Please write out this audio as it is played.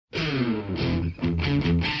Welcome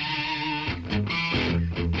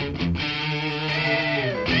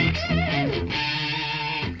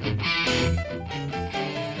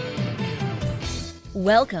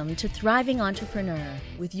to Thriving Entrepreneur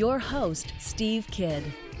with your host, Steve Kidd,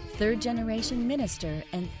 third-generation minister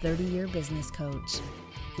and 30-year business coach.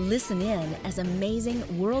 Listen in as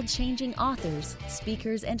amazing, world-changing authors,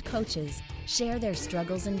 speakers, and coaches share their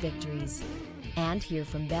struggles and victories. And hear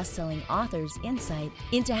from best-selling authors' insight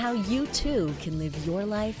into how you too can live your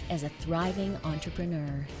life as a thriving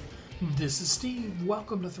entrepreneur. This is Steve.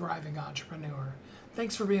 Welcome to Thriving Entrepreneur.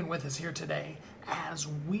 Thanks for being with us here today as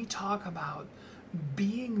we talk about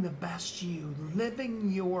being the best you,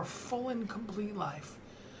 living your full and complete life,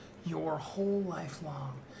 your whole life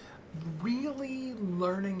long, really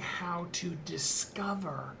learning how to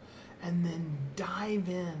discover and then dive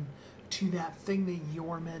in to that thing that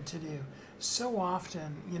you're meant to do. So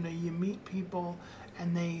often, you meet people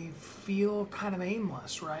and they feel kind of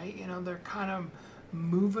aimless, right? They're kind of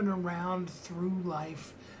moving around through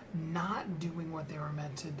life, not doing what they were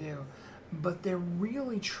meant to do. But there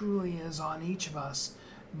really truly is on each of us,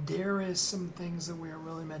 there is some things that we are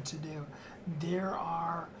really meant to do. There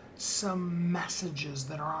are some messages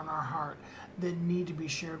that are on our heart that need to be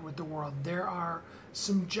shared with the world. There are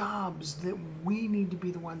some jobs that we need to be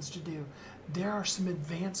the ones to do. There are some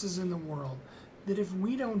advances in the world that if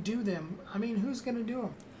we don't do them, who's going to do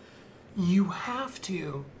them? You have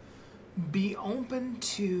to be open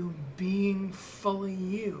to being fully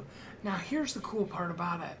you. Now, here's the cool part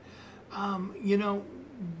about it.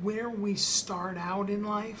 Where we start out in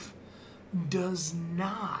life does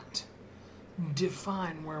not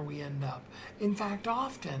define where we end up. In fact,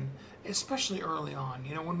 often, especially early on,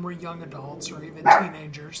 when we're young adults or even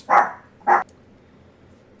teenagers,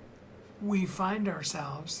 we find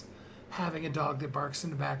ourselves having a dog that barks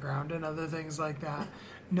in the background and other things like that.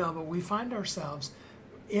 No, but we find ourselves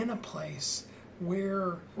in a place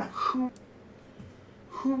where who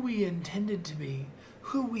we intended to be,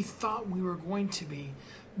 who we thought we were going to be,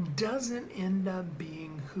 doesn't end up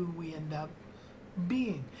being who we end up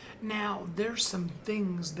being. Now, there's some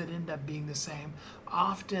things that end up being the same.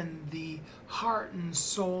 Often the heart and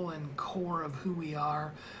soul and core of who we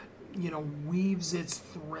are, weaves its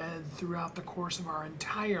thread throughout the course of our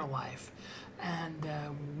entire life. And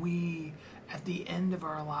we, at the end of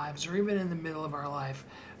our lives, or even in the middle of our life,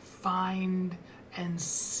 find and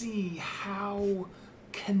see how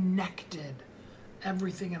connected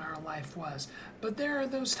everything in our life was. But there are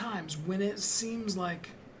those times when it seems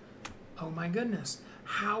like, oh my goodness,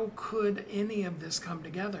 how could any of this come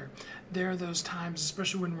together? There are those times,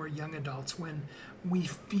 especially when we're young adults, when we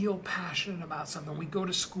feel passionate about something. We go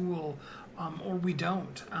to school, or we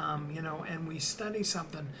don't, and we study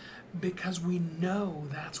something because we know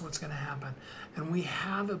that's what's going to happen. And we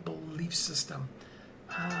have a belief system.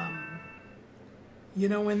 And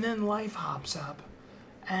then life hops up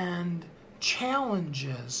and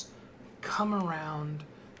challenges come around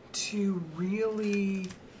to really,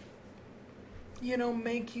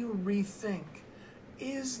 make you rethink,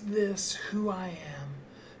 is this who I am?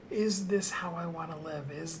 Is this how I want to live?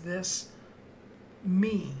 Is this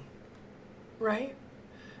me? Right?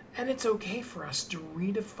 And it's okay for us to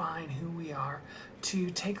redefine who we are, to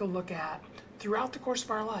take a look at throughout the course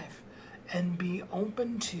of our life and be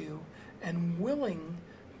open to and willing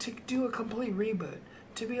to do a complete reboot.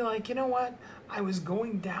 To be like, you know what, I was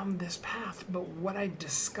going down this path, but what I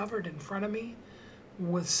discovered in front of me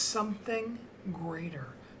was something greater,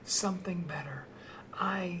 something better.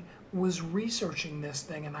 I was researching this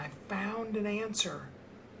thing and I found an answer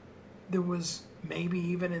that was maybe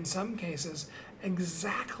even in some cases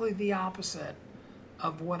exactly the opposite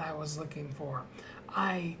of what I was looking for.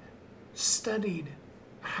 I studied,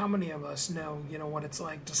 how many of us know, what it's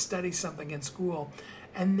like to study something in school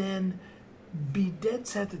and then be dead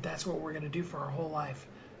set that that's what we're going to do for our whole life.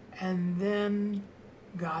 And then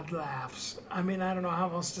God laughs. I don't know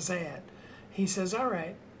how else to say it. He says, all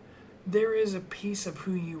right, there is a piece of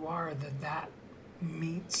who you are that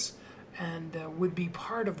meets and would be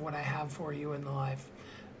part of what I have for you in the life.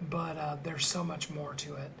 But there's so much more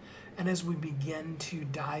to it. And as we begin to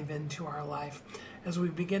dive into our life, as we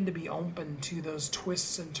begin to be open to those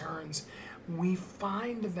twists and turns, we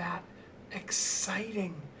find that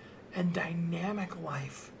exciting and dynamic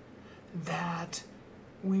life that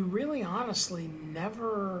we really honestly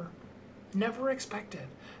never expected,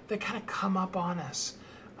 that kind of come up on us.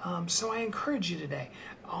 So I encourage you today,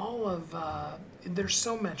 there's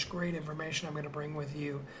so much great information I'm going to bring with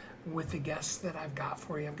you with the guests that I've got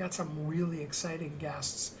for you. I've got some really exciting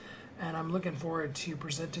guests, and I'm looking forward to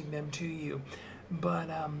presenting them to you. But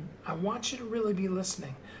I want you to really be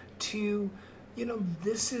listening to,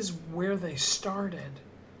 this is where they started,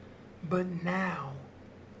 but now,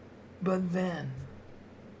 but then.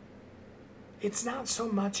 It's not so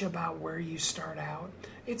much about where you start out.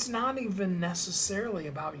 It's not even necessarily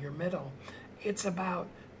about your middle. It's about,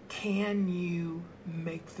 can you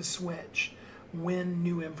make the switch when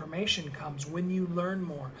new information comes, when you learn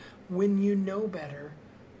more, when you know better?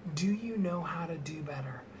 Do you know how to do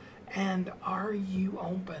better? And are you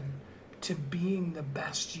open to being the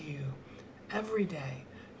best you every day,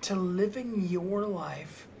 to living your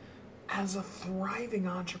life as a thriving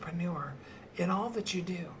entrepreneur in all that you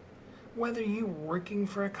do? Whether you're working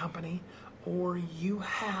for a company or you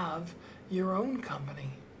have your own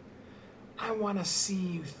company, I want to see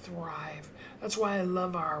you thrive. That's why I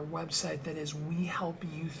love our website that is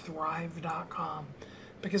wehelpyouthrive.com,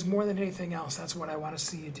 because more than anything else, that's what I want to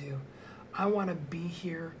see you do. I want to be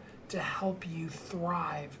here to help you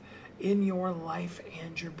thrive in your life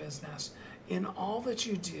and your business, in all that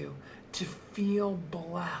you do, to feel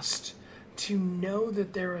blessed, to know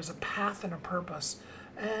that there is a path and a purpose.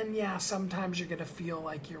 And yeah, sometimes you're going to feel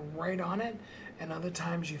like you're right on it, and other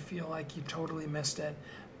times you feel like you totally missed it.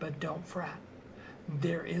 But don't fret.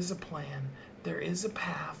 There is a plan, there is a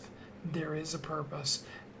path, there is a purpose.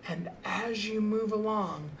 And as you move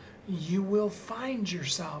along, you will find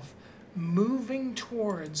yourself moving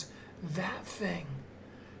towards that thing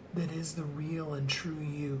that is the real and true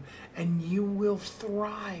you. And you will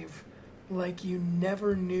thrive like you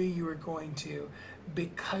never knew you were going to,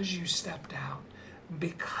 because you stepped out,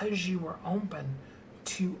 because you were open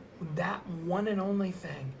to that one and only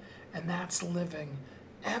thing, and that's living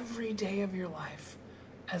every day of your life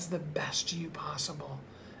as the best you possible,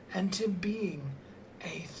 and to being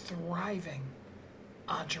a thriving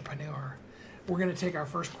entrepreneur. We're going to take our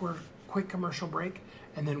first quick commercial break,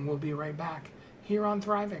 and then we'll be right back here on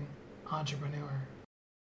Thriving Entrepreneur.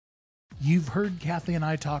 You've heard Kathy and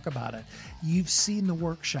I talk about it. You've seen the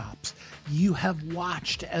workshops. You have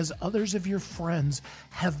watched as others of your friends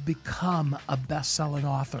have become a best-selling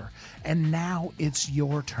author. And now it's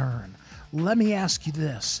your turn. Let me ask you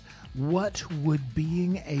this. What would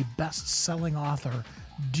being a best-selling author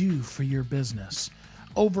do for your business?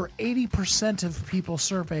 Over 80% of people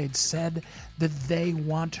surveyed said that they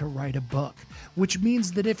want to write a book, which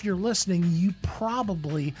means that if you're listening, you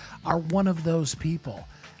probably are one of those people.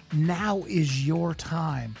 Now is your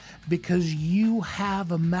time, because you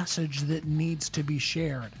have a message that needs to be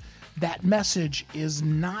shared. That message is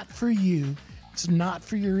not for you. It's not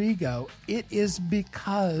for your ego. It is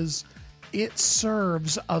because it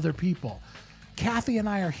serves other people. Kathy and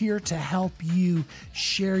I are here to help you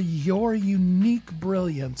share your unique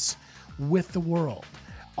brilliance with the world.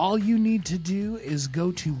 All you need to do is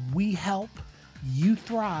go to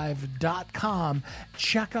wehelpyouthrive.com,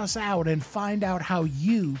 check us out, and find out how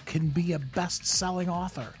you can be a best-selling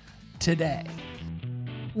author today.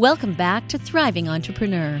 Welcome back to Thriving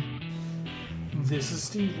Entrepreneur. This is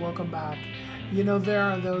Steve. Welcome back. There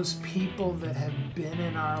are those people that have been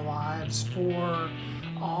in our lives for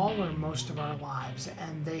all or most of our lives,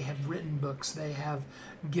 and they have written books, they have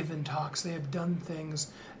given talks, they have done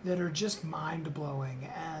things that are just mind-blowing.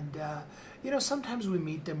 And sometimes we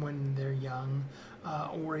meet them when they're young,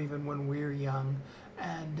 or even when we're young,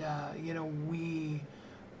 and we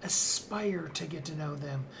aspire to get to know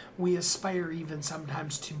them. We aspire even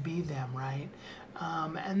sometimes to be them, right?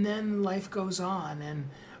 And then life goes on, and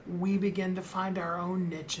we begin to find our own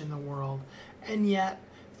niche in the world. And yet,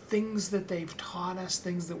 things that they've taught us,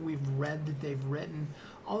 things that we've read, that they've written,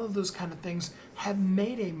 all of those kind of things have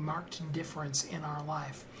made a marked difference in our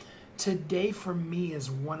life. Today, for me, is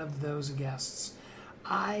one of those guests.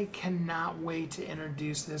 I cannot wait to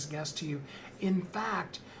introduce this guest to you. In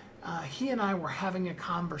fact, he and I were having a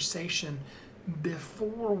conversation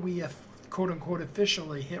before we, quote-unquote,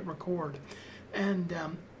 officially hit record. And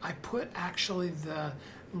I put actually the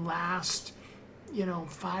last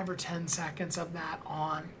 5 or 10 seconds of that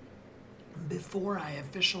on before I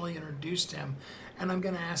officially introduced him. And I'm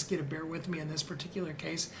going to ask you to bear with me in this particular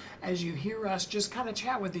case as you hear us just kind of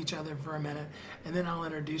chat with each other for a minute, and then I'll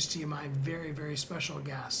introduce to you my very, very special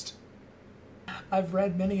guest. I've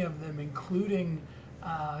read many of them, including,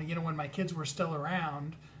 when my kids were still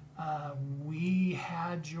around, we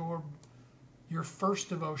had your first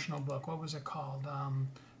devotional book. What was it called?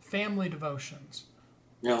 Family Devotions.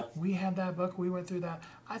 Yeah. We had that book. We went through that.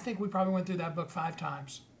 I think we probably went through that book 5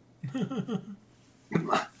 times.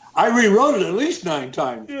 I rewrote it at least 9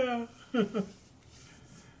 times. Yeah.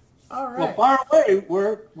 All right. Well, fire away.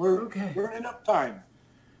 We're okay. burning up time.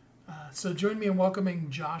 So join me in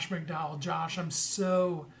welcoming Josh McDowell. Josh, I'm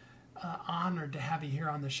so honored to have you here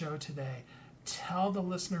on the show today. tell the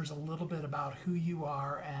listeners a little bit about who you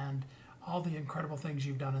are and all the incredible things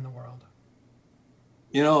you've done in the world.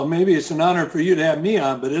 You know, maybe it's an honor for you to have me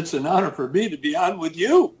on, but it's an honor for me to be on with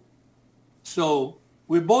you. So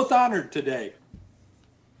we're both honored today.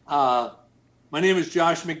 My name is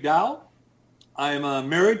Josh McDowell. I'm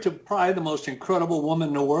married to probably the most incredible woman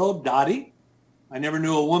in the world, Dottie. I never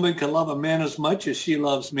knew a woman could love a man as much as she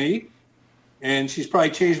loves me. And she's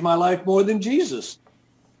probably changed my life more than Jesus.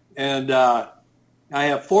 And I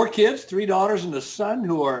have 4 kids, 3 daughters and a son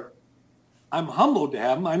I'm humbled to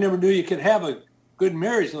have them. I never knew you could have a good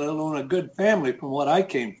marriage, let alone a good family from what I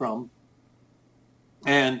came from.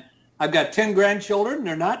 And I've got 10 grandchildren.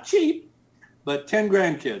 They're not cheap, but 10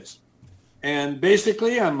 grandkids. And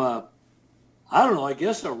basically I'm a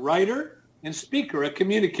writer and speaker, a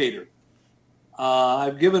communicator.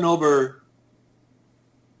 I've given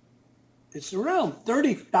it's around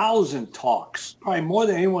 30,000 talks, probably more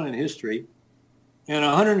than anyone in history, and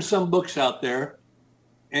 100 and some books out there.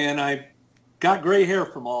 And I got gray hair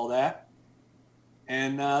from all that.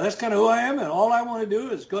 And that's kind of who I am. And all I want to do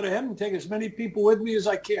is go to heaven and take as many people with me as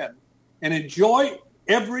I can and enjoy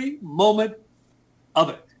every moment of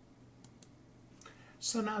it.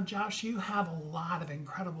 So now, Josh, you have a lot of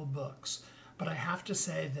incredible books, but I have to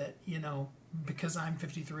say that, because I'm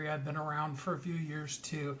 53, I've been around for a few years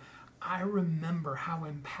too. I remember how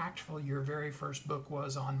impactful your very first book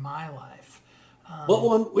was on my life.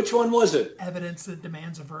 Which one was it? Evidence That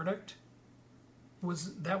Demands a Verdict.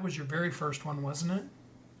 That was your very first one, wasn't it?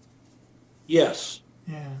 Yes.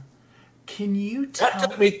 Yeah. Can you tell? That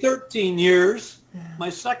took me 13 years. Yeah. My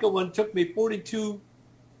second one took me 42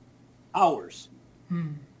 hours.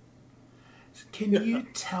 Can you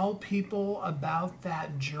tell people about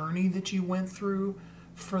that journey that you went through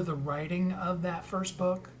for the writing of that first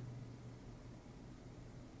book?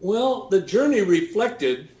 Well, the journey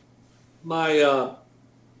reflected my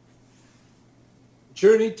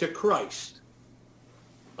journey to Christ.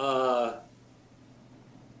 I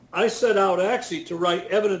set out actually to write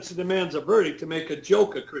Evidence That Demands a Verdict to make a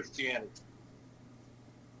joke of Christianity.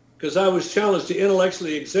 Because I was challenged to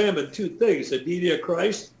intellectually examine 2 things, the deity of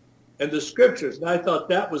Christ and the scriptures. And I thought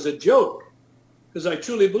that was a joke. Because I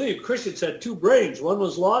truly believe Christians had 2 brains. One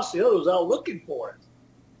was lost, the other was out looking for it.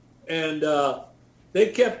 And they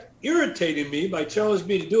kept irritating me by challenging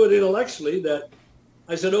me to do it intellectually, that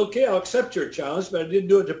I said, okay, I'll accept your challenge, but I didn't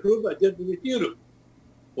do it to prove, I did to refute it.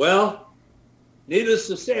 Well, needless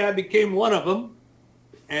to say, I became one of them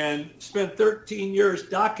and spent 13 years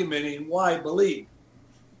documenting why I believe.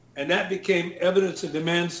 And that became Evidence That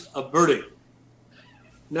Demands a Verdict.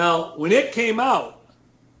 Now, when it came out,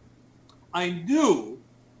 I knew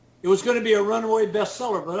it was going to be a runaway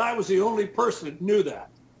bestseller, but I was the only person that knew that.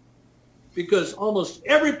 Because almost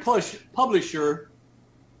every publisher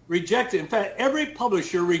rejected it. In fact, every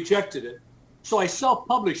publisher rejected it. So I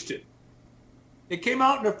self-published it. It came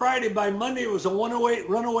out on a Friday. By Monday, it was a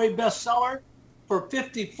runaway bestseller for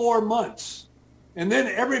 54 months. And then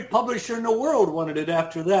every publisher in the world wanted it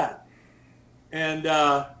after that. And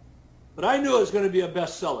but I knew it was going to be a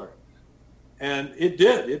bestseller. And it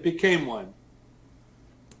did. It became one.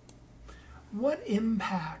 What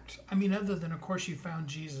impact, other than, of course, you found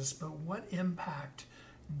Jesus, but what impact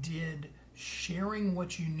did sharing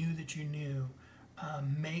what you knew that you knew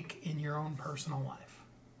make in your own personal life?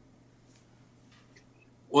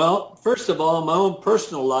 Well, first of all, in my own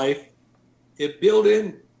personal life, it built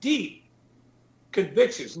in deep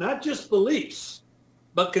convictions, not just beliefs,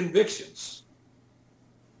 but convictions.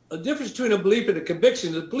 A difference between a belief and a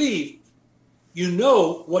conviction. A belief, you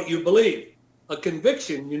know what you believe. A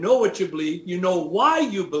conviction, you know what you believe, you know why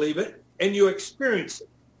you believe it, and you experience it.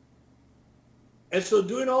 And so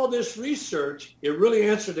doing all this research, it really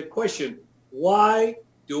answered the question, why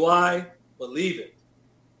do I believe it?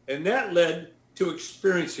 And that led to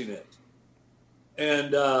experiencing it.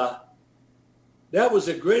 And that was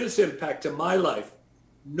the greatest impact in my life,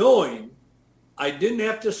 knowing I didn't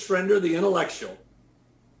have to surrender the intellectual,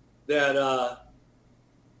 that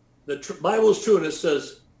the Bible is true, and it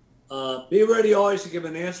says, be ready always to give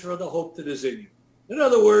an answer of the hope that is in you. In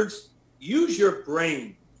other words, use your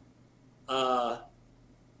brain. But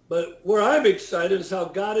where I'm excited is how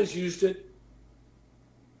God has used it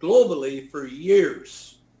globally for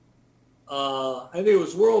years. I think it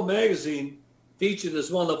was World Magazine featured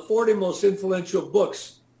as one of the 40 most influential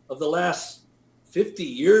books of the last 50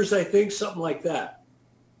 years, I think, something like that,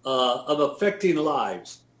 of affecting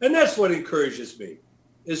lives. And that's what encourages me,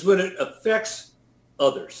 is when it affects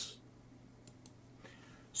others.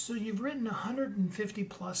 So you've written 150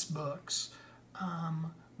 plus books.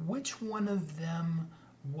 Which one of them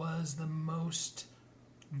was the most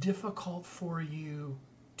difficult for you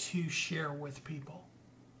to share with people?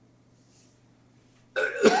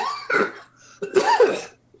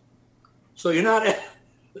 So you're not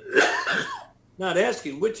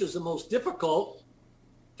asking which is the most difficult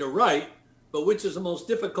to write, but which is the most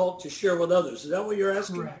difficult to share with others. Is that what you're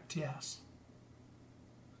asking? Correct, yes.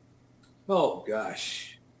 Oh,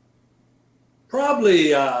 gosh.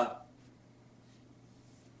 Probably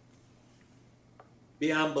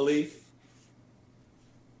beyond belief,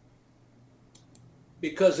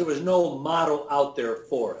 because there was no model out there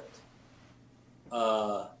for it.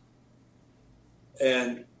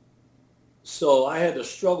 And so I had to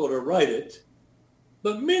struggle to write it.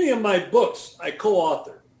 But many of my books I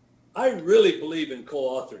co-authored. I really believe in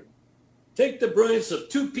co-authoring. Take the brilliance of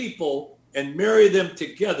two people and marry them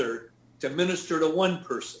together to minister to one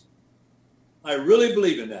person. I really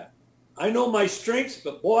believe in that. I know my strengths,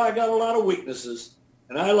 but boy, I got a lot of weaknesses.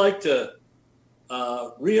 And I like to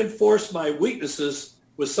reinforce my weaknesses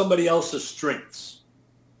with somebody else's strengths.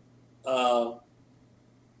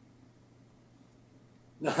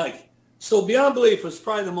 So beyond belief was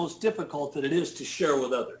probably the most difficult that it is to share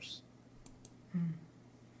with others.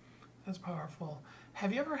 That's powerful.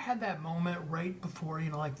 Have you ever had that moment right before,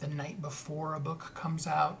 like the night before a book comes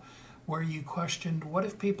out, where you questioned, what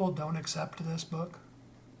if people don't accept this book?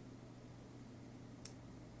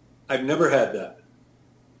 I've never had that.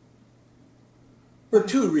 For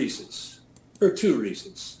two reasons.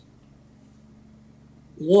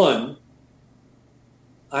 One,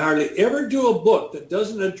 I hardly ever do a book that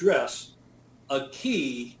doesn't address a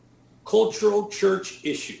key cultural church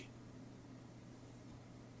issue.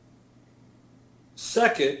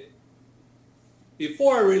 Second,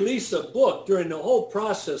 before I release a book, during the whole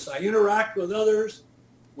process, I interact with others.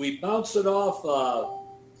 We bounce it off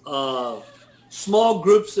small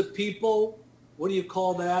groups of people. What do you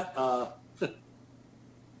call that?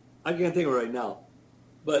 I can't think of it right now.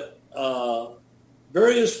 But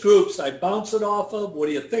various groups I bounce it off of. What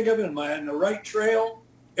do you think of it? Am I on the right trail?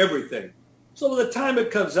 Everything. So by the time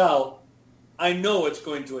it comes out, I know it's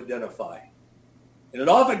going to identify. And it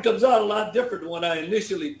often comes out a lot different than what I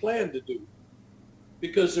initially planned to do.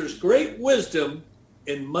 Because there's great wisdom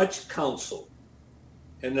in much counsel.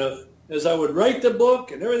 And as I would write the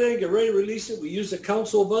book and everything, get ready to release it, we use the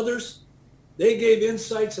counsel of others. They gave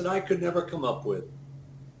insights that I could never come up with.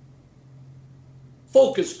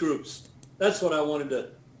 Focus groups. That's what I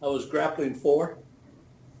was grappling for.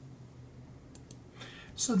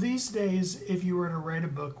 So these days, if you were to write a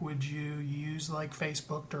book, would you use like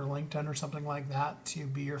Facebook or LinkedIn or something like that to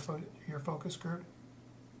be your focus group?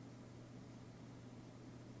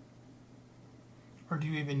 Or do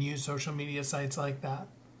you even use social media sites like that?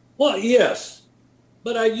 Well, yes,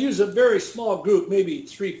 but I use a very small group, maybe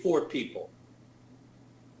 3-4 people.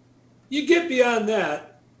 You get beyond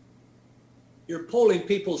that, you're polling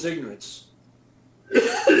people's ignorance.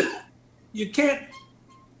 You can't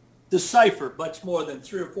decipher much more than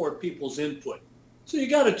 3 or 4 people's input. So you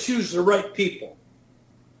got to choose the right people.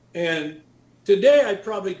 And today I'd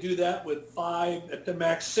probably do that with 5, at the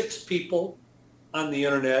max 6 people on the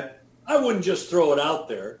internet. I wouldn't just throw it out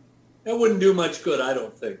there. That wouldn't do much good, I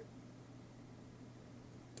don't think.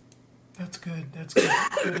 That's good. That's good.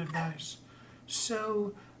 Good advice.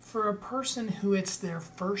 So for a person who it's their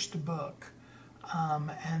first book,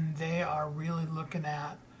 and they are really looking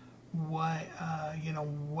at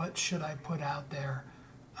what should I put out there?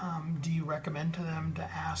 Do you recommend to them to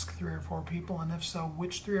ask 3 or 4 people? And if so,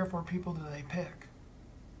 which 3 or 4 people do they pick?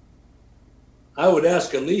 I would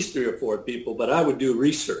ask at least 3 or 4 people, but I would do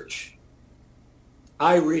research.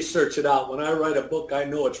 I research it out. When I write a book, I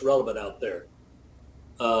know it's relevant out there.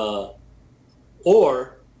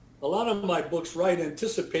 Or a lot of my books write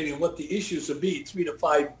anticipating what the issues will be 3 to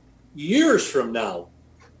 5 years from now.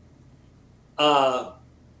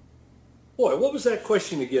 Boy, what was that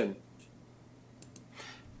question again?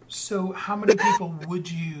 So how many people would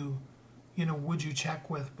you check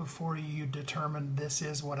with before you determine this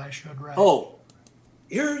is what I should write? Oh,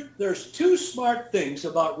 there's 2 smart things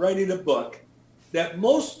about writing a book that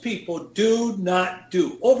most people do not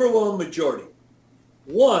do, overwhelming majority.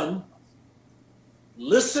 1,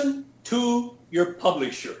 listen to your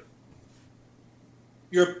publisher.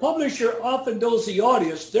 Your publisher often knows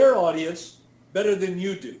their audience, better than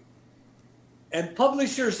you do. And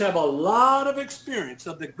publishers have a lot of experience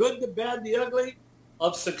of the good, the bad, the ugly,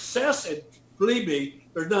 of success. And believe me,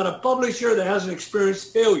 there's not a publisher that hasn't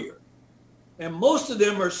experienced failure. And most of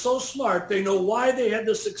them are so smart, they know why they had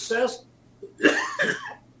the success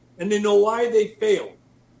and they know why they failed.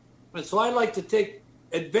 And so I like to take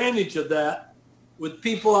advantage of that with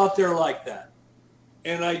people out there like that.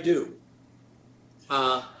 And I do.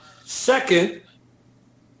 Second,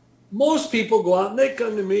 most people go out and they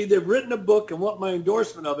come to me, they've written a book and want my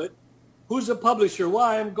endorsement of it. Who's the publisher?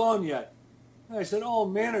 Why? I haven't gone yet. And I said, oh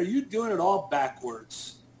man, are you doing it all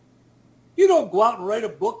backwards? You don't go out and write a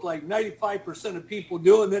book like 95% of people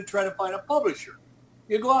do and then try to find a publisher.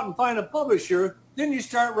 You go out and find a publisher, then you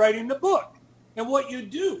start writing the book. And what you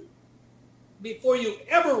do, before you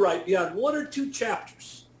ever write beyond 1 or 2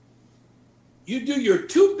 chapters, you do your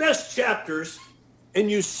 2 best chapters and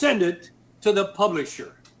you send it to the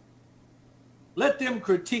publisher. Let them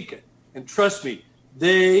critique it. And trust me,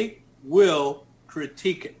 they will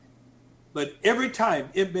critique it. But every time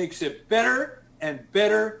it makes it better and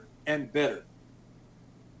better and better.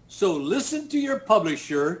 So listen to your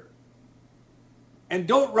publisher and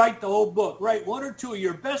don't write the whole book. Write 1 or 2 of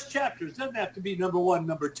your best chapters. Doesn't have to be number 1,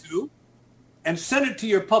 number 2. And send it to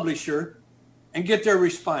your publisher and get their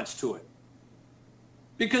response to it.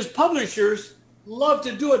 Because publishers love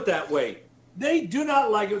to do it that way. They do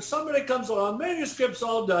not like it. When somebody comes along, manuscript's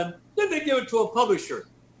all done, then they give it to a publisher.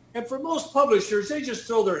 And for most publishers, they just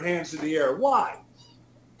throw their hands in the air. Why?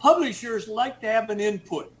 Publishers like to have an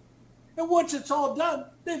input. And once it's all done,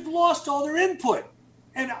 they've lost all their input.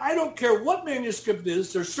 And I don't care what manuscript it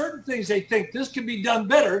is, there's certain things they think this can be done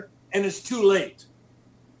better, and it's too late.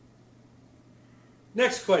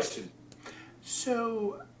 Next question.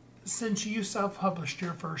 So, since you self-published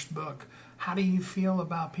your first book, how do you feel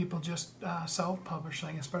about people just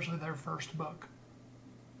self-publishing, especially their first book?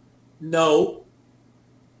 No.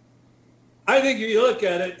 I think if you look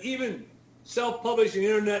at it, even self-publishing,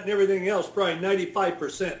 internet, and everything else, probably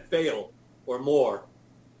 95% fail or more.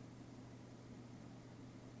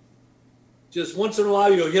 Just once in a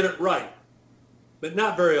while, you'll hit it right, but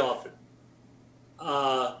not very often.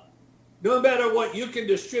 No matter what you can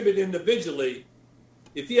distribute individually,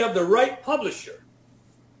 if you have the right publisher,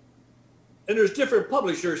 and there's different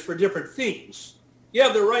publishers for different themes, you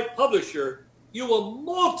have the right publisher, you will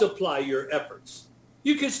multiply your efforts.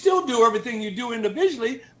 You can still do everything you do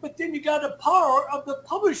individually, but then you got the power of the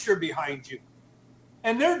publisher behind you.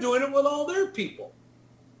 And they're doing it with all their people.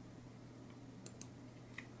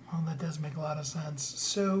 Well, that does make a lot of sense.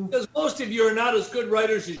 So, because most of you are not as good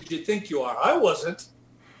writers as you think you are. I wasn't.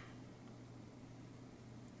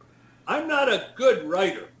 I'm not a good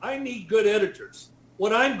writer. I need good editors.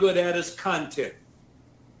 What I'm good at is content.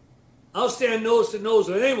 I'll stand nose to nose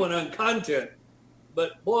with anyone on content.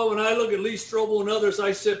 But boy, when I look at Lee Strobel and others,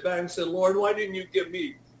 I sit back and say, Lord, why didn't you give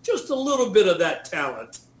me just a little bit of that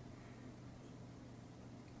talent?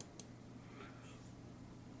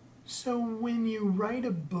 So when you write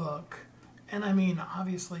a book, and I mean,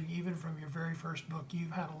 obviously, even from your very first book,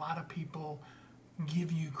 you've had a lot of people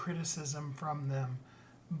give you criticism from them.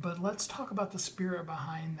 But let's talk about the spirit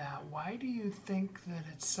behind that. Why do you think that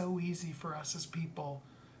it's so easy for us as people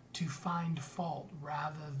to find fault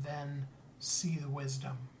rather than see the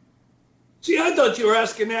wisdom? See, I thought you were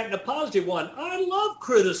asking that in a positive one. I love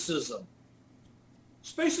criticism,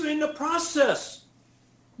 especially in the process.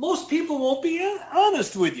 Most people won't be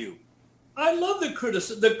honest with you. I love the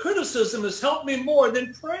criticism. The criticism has helped me more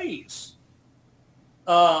than praise.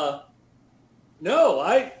 No,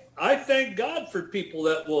 I thank God for people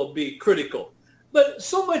that will be critical. But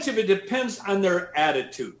so much of it depends on their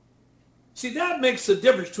attitude. See, that makes the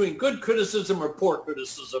difference between good criticism or poor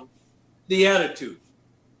criticism, the attitude.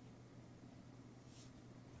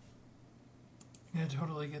 Yeah, I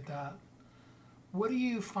totally get that. What do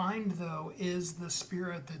you find, though, is the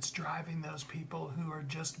spirit that's driving those people who are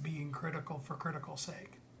just being critical for critical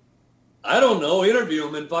sake? I don't know. Interview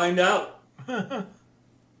them and find out.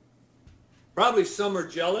 Probably some are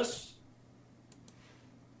jealous.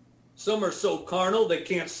 Some are so carnal they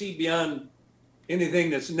can't see beyond anything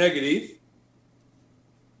that's negative.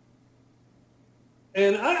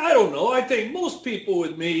 And I don't know. I think most people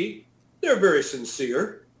with me, they're very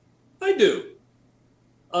sincere. I do.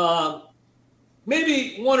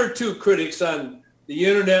 Maybe 1 or 2 critics on the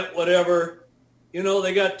internet, whatever. You know,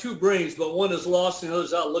 they got 2 brains, but one is lost and the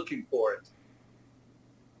other's out looking for it.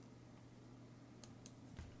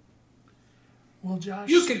 Well, Josh,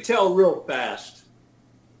 You can tell real fast.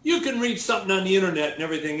 You can read something on the internet and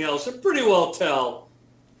everything else and pretty well tell,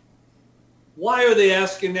 why are they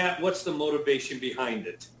asking that? What's the motivation behind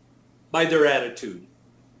it? By their attitude.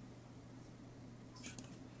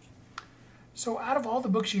 so out of all the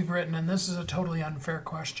books you've written, and this is a totally unfair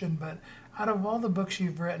question, but out of all the books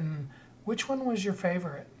you've written, which one was your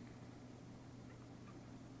favorite?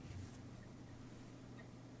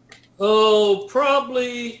 Oh,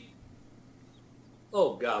 probably,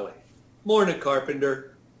 oh golly, Morning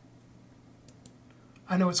Carpenter.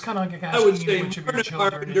 I know it's kind of like I would asking say you which of your Morning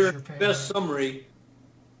children is Carpenter, your favorite. best summary.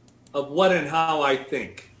 of what and how I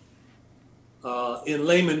think in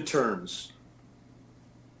layman terms.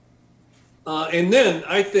 And then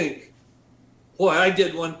I think, boy, I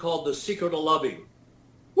did one called The Secret of Loving.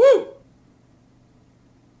 Woo!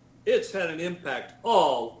 It's had an impact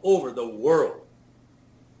all over the world.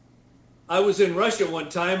 I was in Russia one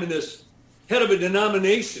time, and this head of a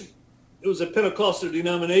denomination, it was a Pentecostal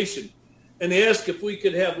denomination, and they asked if we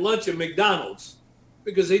could have lunch at McDonald's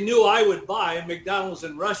because they knew I would buy. McDonald's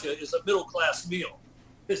in Russia is a middle-class meal.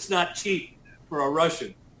 It's not cheap for a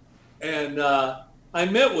Russian. And I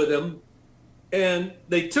met with them, and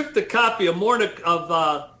they took the copy of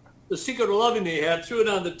The Secret of Loving they had, threw it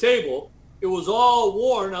on the table. It was all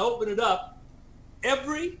worn. I opened it up.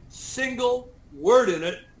 Every single word in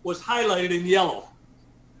it was highlighted in yellow.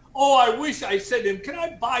 Oh, I wish, I said to him, can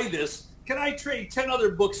I buy this? Can I trade 10 other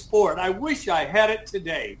books for it? I wish I had it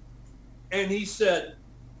today. And he said,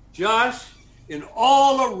 Josh, in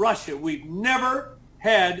all of Russia, we've never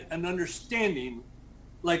had an understanding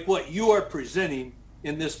like what you are presenting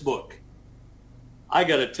in this book. I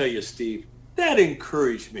got to tell you, Steve, that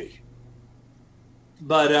encouraged me.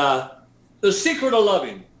 But The Secret of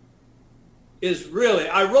Loving is really,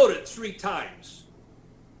 I wrote it 3 times.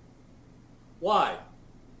 Why?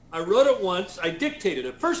 I wrote it once. I dictated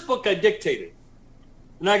it. First book I dictated.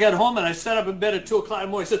 And I got home and I sat up in bed at 2 o'clock in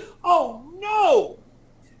the morning. I said, oh, no.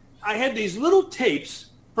 I had these little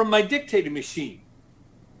tapes from my dictating machine.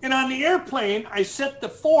 And on the airplane, I set the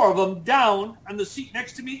 4 of them down on the seat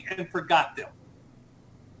next to me and forgot them.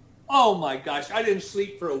 Oh, my gosh. I didn't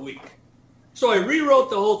sleep for a week. So I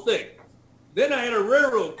rewrote the whole thing. Then I had a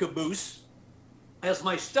railroad caboose as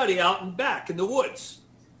my study out and back in the woods.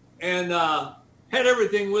 And had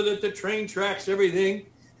everything with it, the train tracks, everything.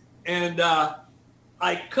 And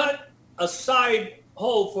I cut a side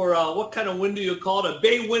hole for what kind of window you call it, a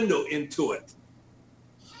bay window into it.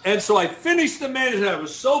 And so I finished the manuscript. I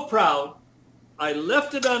was so proud. I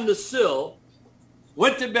left it on the sill,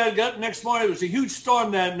 went to bed, got up next morning. There was a huge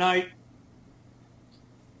storm that night.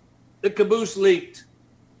 The caboose leaked,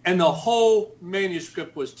 and the whole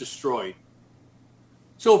manuscript was destroyed.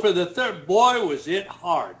 So for the third, boy, was it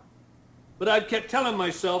hard. But I kept telling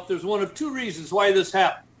myself there's one of 2 reasons why this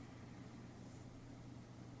happened.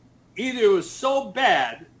 Either it was so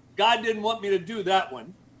bad, God didn't want me to do that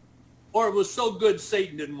one, or it was so good,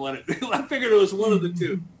 Satan didn't want it. I figured it was one of the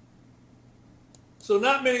 2. So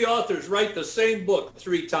not many authors write the same book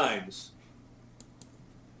 3 times.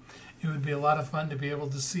 It would be a lot of fun to be able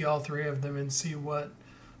to see all 3 of them and see what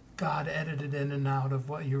God edited in and out of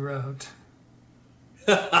what you wrote.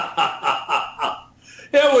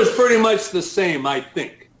 It was pretty much the same, I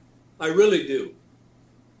think. I really do.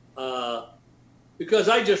 Because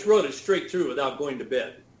I just wrote it straight through without going to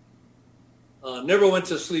bed. Never went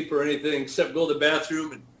to sleep or anything except go to the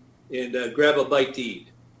bathroom and grab a bite to eat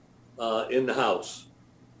in the house.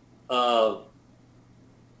 But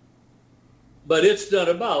it's done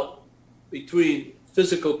about, between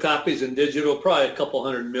physical copies and digital, probably a couple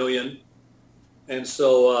 100 million. And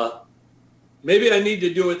so maybe I need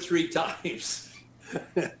to do it 3 times.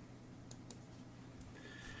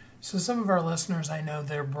 So some of our listeners, I know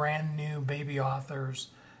they're brand new baby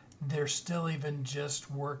authors. They're still even just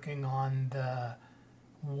working on the,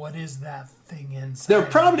 what is that thing inside? They're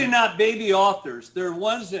probably not baby authors. They're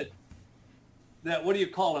ones that what do you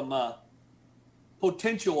call them?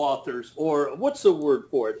 Potential authors, or what's the word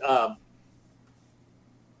for it?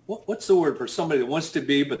 What's the word for somebody that wants to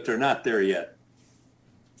be, but they're not there yet?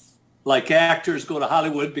 Like actors go to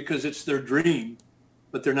Hollywood because it's their dream,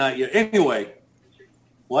 but they're not yet. Anyway,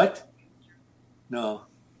 what? No.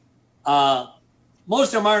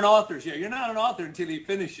 Most of them aren't authors yet. You're not an author until you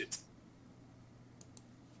finish it.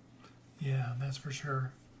 Yeah, that's for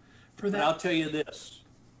sure. And I'll tell you this.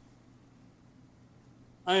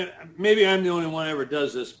 Maybe I'm the only one who ever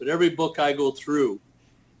does this, but every book I go through,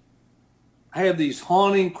 I have these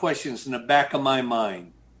haunting questions in the back of my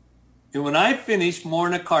mind. And when I finished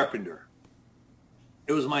Mourn a Carpenter,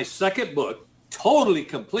 it was my second book, totally,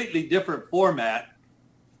 completely different format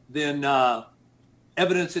than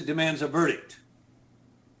Evidence That Demands a Verdict.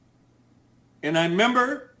 And I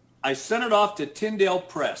remember I sent it off to Tyndale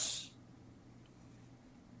Press.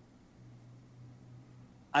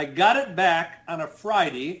 I got it back on a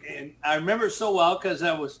Friday, and I remember it so well because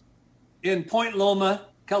I was in Point Loma,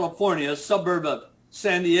 California, a suburb of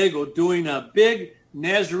San Diego, doing a big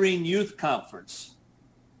Nazarene youth conference.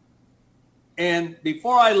 And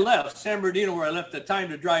before I left San Bernardino, where I left the time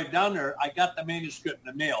to drive down there, I got the manuscript in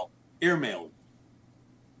the mail, airmailed.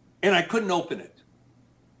 And I couldn't open it.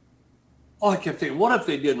 Oh, I kept thinking, what if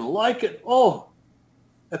they didn't like it? Oh.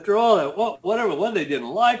 After all that, whatever, when they didn't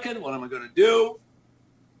like it, what am I going to do?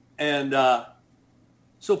 And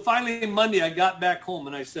so finally Monday, I got back home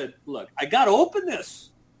and I said, look, I got to open this.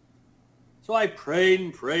 So I prayed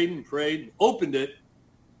and prayed and prayed, opened it.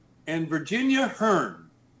 And Virginia Hearn,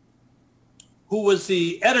 who was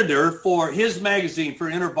the editor for his magazine for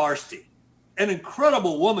InterVarsity, an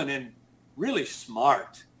incredible woman and really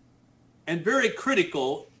smart and very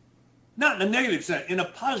critical, not in a negative sense, in a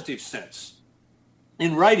positive sense,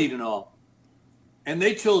 in writing and all. And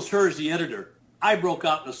they chose her as the editor. I broke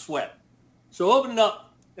out in a sweat. So I opened it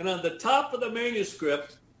up, and on the top of the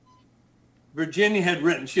manuscript, Virginia had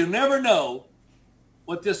written, she'll never know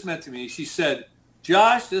what this meant to me. She said,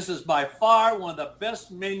 Josh, this is by far one of the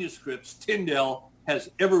best manuscripts Tyndale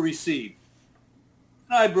has ever received.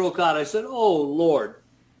 And I broke out. I said, oh, Lord,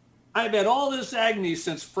 I've had all this agony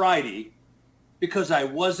since Friday because I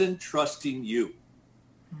wasn't trusting you.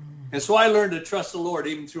 And so I learned to trust the Lord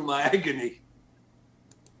even through my agony.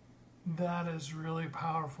 That is really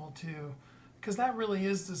powerful, too, because that really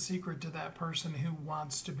is the secret to that person who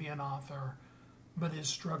wants to be an author but is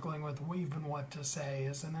struggling with even what to say,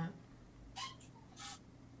 isn't it?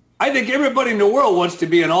 I think everybody in the world wants to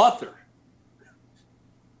be an author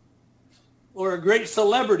or a great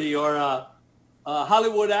celebrity or a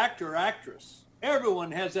Hollywood actor or actress.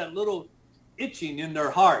 Everyone has that little itching in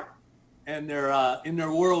their heart and in their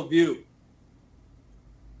worldview.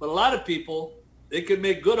 But a lot of people, they can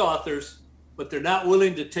make good authors, but they're not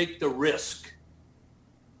willing to take the risk.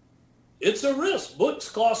 It's a risk. Books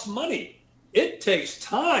cost money. It takes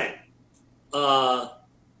time. And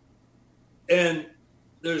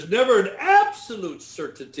there's never an absolute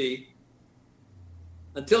certainty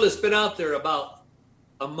until it's been out there about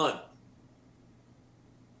a month.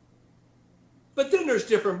 But then there's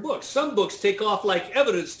different books. Some books take off like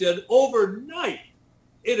Evidence did overnight.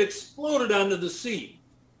 It exploded onto the scene.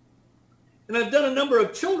 And I've done a number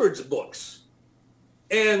of children's books.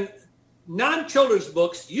 And non-children's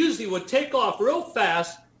books usually would take off real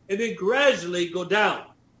fast and then gradually go down.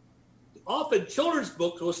 Often children's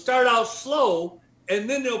books will start out slow and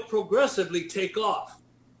then they'll progressively take off.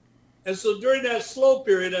 And so during that slow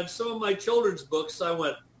period on some of my children's books, I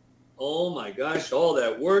went, oh my gosh, all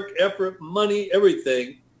that work, effort, money,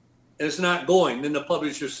 everything, and it's not going. Then the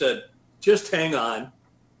publisher said, just hang on.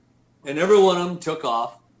 And every one of them took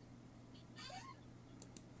off.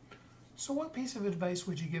 So what piece of advice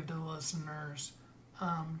would you give to the listeners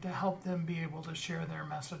to help them be able to share their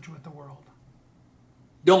message with the world?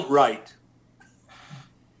 Don't write.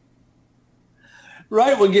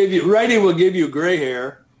 Writing will give you gray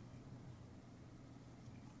hair.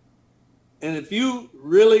 And if you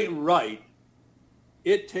really write,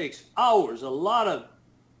 it takes hours,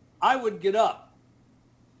 I would get up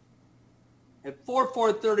at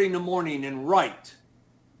 4:30 in the morning and write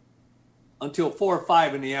until 4 or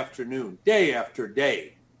 5 in the afternoon, day after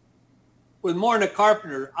day. With Morning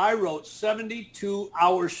Carpenter, I wrote 72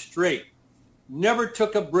 hours straight. Never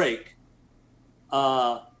took a break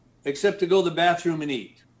except to go to the bathroom and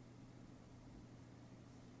eat.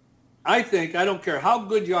 I think, I don't care how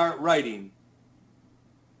good you are at writing,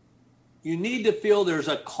 you need to feel there's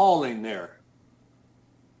a calling there.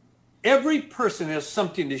 Every person has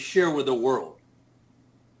something to share with the world.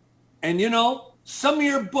 And you know, some of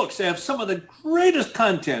your books that have some of the greatest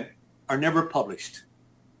content are never published.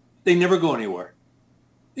 They never go anywhere.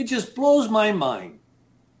 It just blows my mind.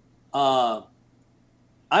 I've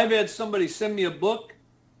had somebody send me a book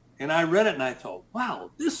and I read it and I thought,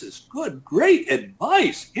 wow, this is good, great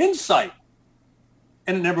advice, insight.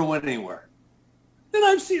 And it never went anywhere. Then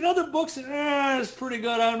I've seen other books and it's pretty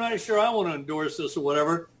good. I'm not sure I want to endorse this or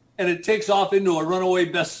whatever. And it takes off into a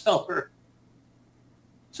runaway bestseller.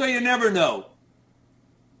 So you never know.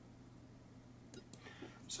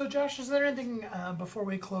 So Josh, is there anything before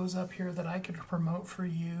we close up here that I could promote for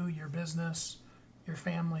you, your business, your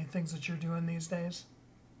family, things that you're doing these days?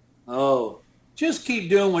 Oh, just keep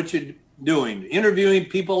doing what you're doing, interviewing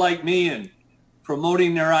people like me and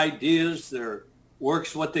promoting their ideas, their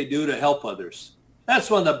works, what they do to help others. That's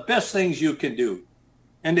one of the best things you can do,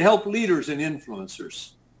 and to help leaders and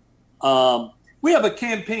influencers. We have a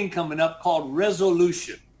campaign coming up called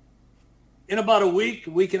Resolution. In about a week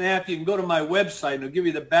and a half, you can go to my website and it'll give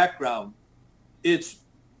you the background. It's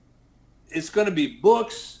going to be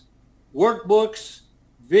books, workbooks,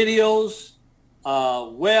 videos,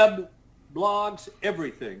 web, blogs,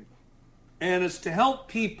 everything. And it's to help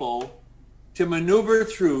people to maneuver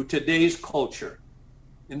through today's culture.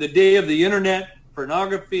 In the day of the internet,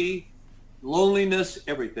 pornography, loneliness,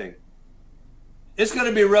 everything. It's going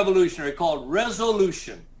to be revolutionary, called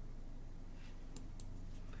Resolution.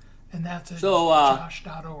 And that's at So,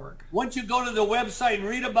 josh.org. Once you go to the website and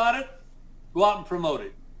read about it, go out and promote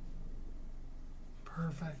it.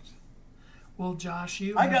 Perfect. Well, Josh,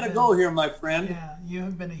 I got to go here, my friend. Yeah, you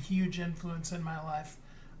have been a huge influence in my life.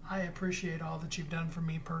 I appreciate all that you've done for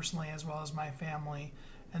me personally as well as my family.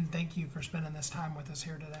 And thank you for spending this time with us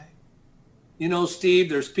here today. You know, Steve,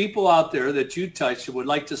 there's people out there that you touch that would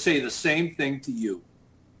like to say the same thing to you.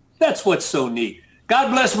 That's what's so neat.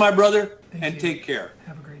 God bless, my brother, and take care.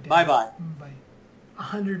 Have a great day. Bye-bye. Bye.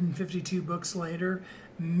 152 books later,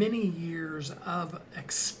 many years of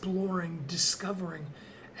exploring, discovering,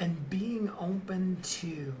 and being open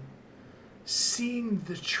to seeing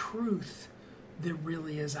the truth that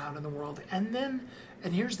really is out in the world. And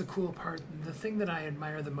here's the cool part, the thing that I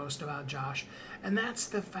admire the most about Josh, and that's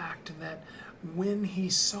the fact that when he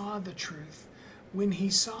saw the truth, when he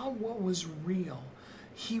saw what was real,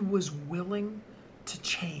 he was willing to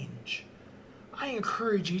change. I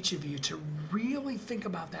encourage each of you to really think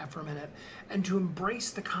about that for a minute and to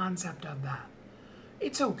embrace the concept of that.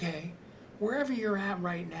 It's okay. Wherever you're at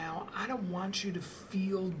right now, I don't want you to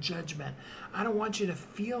feel judgment. I don't want you to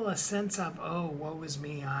feel a sense of, oh, woe is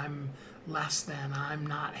me, I'm less than, I'm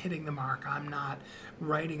not hitting the mark, I'm not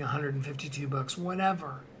writing 152 books,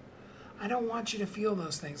 whatever. I don't want you to feel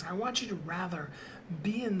those things. I want you to rather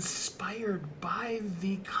be inspired by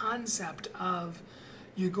the concept of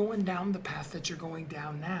you're going down the path that you're going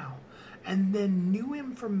down now. And then new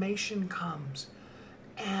information comes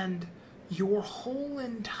and your whole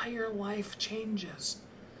entire life changes.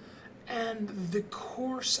 And the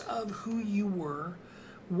course of who you were,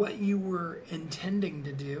 what you were intending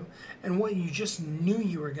to do, and what you just knew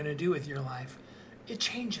you were going to do with your life, it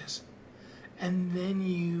changes. And then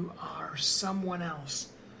you are someone else,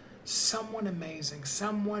 someone amazing,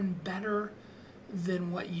 someone better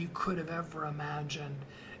than what you could have ever imagined.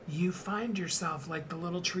 You find yourself like the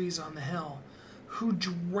little trees on the hill who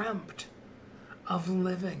dreamt of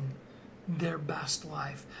living their best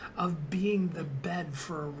life, of being the bed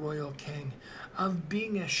for a royal king, of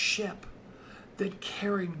being a ship that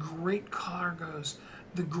carried great cargoes,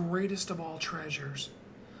 the greatest of all treasures,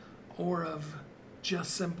 or of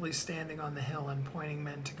just simply standing on the hill and pointing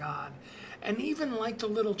men to God. And even like the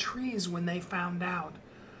little trees when they found out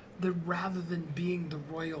that rather than being the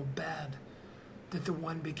royal bed, that the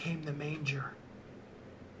one became the manger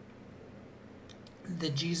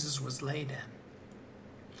that Jesus was laid in.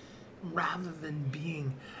 Rather than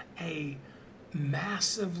being a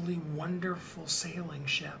massively wonderful sailing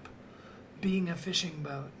ship, being a fishing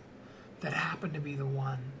boat that happened to be the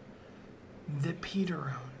one that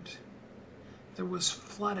Peter owned, that was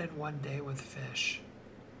flooded one day with fish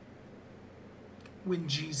when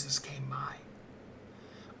Jesus came by.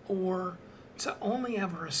 Or to only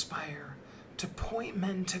ever aspire to point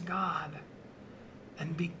men to God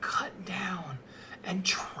and be cut down and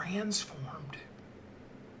transformed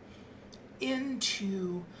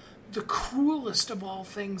into the cruelest of all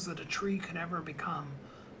things that a tree could ever become,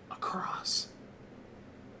 a cross.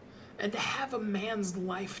 And to have a man's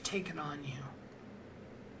life taken on you.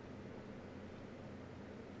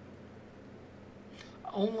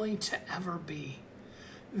 Only to ever be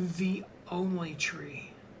the only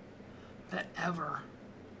tree that ever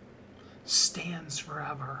stands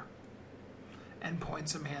forever and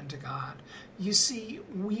points a man to God. You see,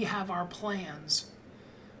 we have our plans,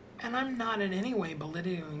 and I'm not in any way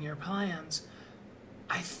belittling your plans.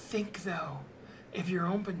 I think, though, if you're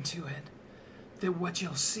open to it, that what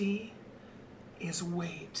you'll see is,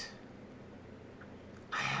 wait,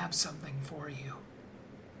 I have something for you.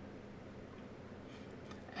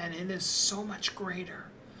 And it is so much greater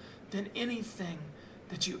than anything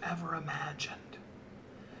that you ever imagined.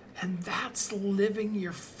 And that's living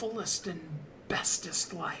your fullest and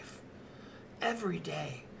bestest life every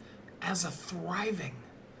day as a thriving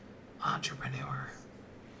entrepreneur.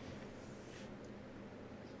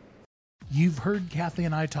 You've heard Kathy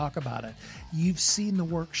and I talk about it. You've seen the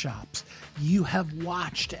workshops. You have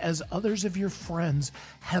watched as others of your friends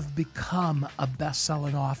have become a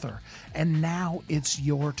best-selling author. And now it's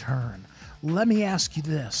your turn. Let me ask you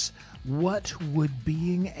this. What would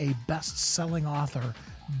being a best-selling author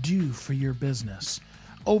do for your business?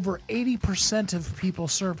 Over 80% of people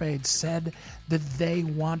surveyed said that they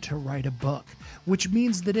want to write a book, which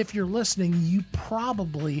means that if you're listening, you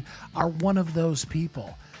probably are one of those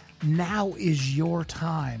people. Now is your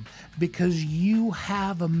time because you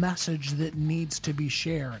have a message that needs to be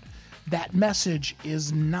shared. That message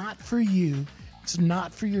is not for you. It's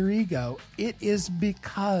not for your ego. It is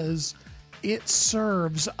because it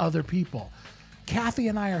serves other people. Kathy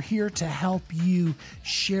and I are here to help you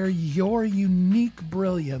share your unique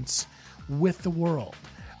brilliance with the world.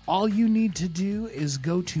 All you need to do is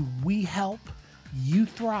go to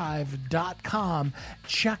wehelpyouthrive.com,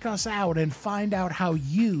 check us out, and find out how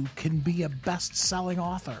you can be a best-selling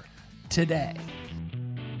author today.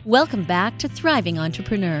 Welcome back to Thriving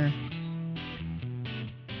Entrepreneur.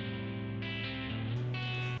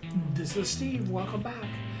 This is Steve. Welcome back.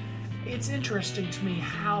 It's interesting to me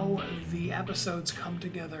how the episodes come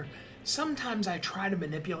together. Sometimes I try to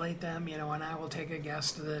manipulate them, and I will take a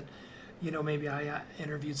guest that, maybe I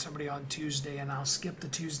interviewed somebody on Tuesday and I'll skip the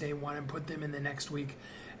Tuesday one and put them in the next week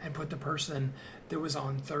and put the person that was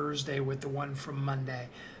on Thursday with the one from Monday,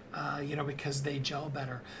 because they gel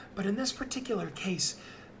better. But in this particular case,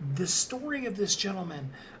 the story of this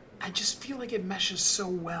gentleman, I just feel like it meshes so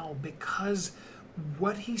well because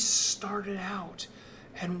what he started out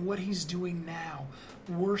and what he's doing now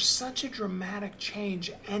were such a dramatic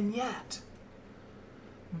change, and yet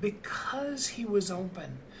because he was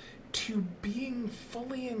open to being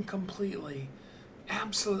fully and completely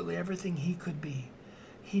absolutely everything he could be,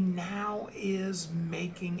 he now is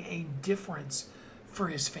making a difference for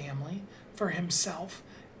his family, for himself,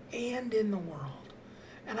 and in the world.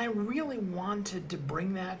 And I really wanted to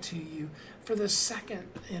bring that to you for the second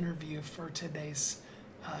interview for today's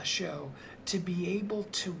show, to be able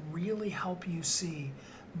to really help you see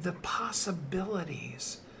the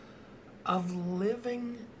possibilities of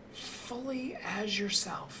living fully as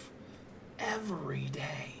yourself every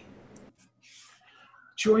day.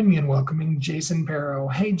 Join me in welcoming Jason Barrow.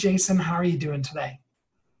 Hey, Jason, how are you doing today?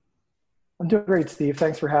 I'm doing great, Steve.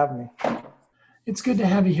 Thanks for having me. It's good to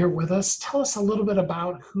have you here with us. Tell us a little bit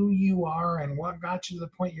about who you are and what got you to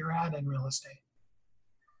the point you're at in real estate.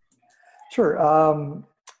 Sure.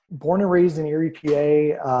 Born and raised in Erie,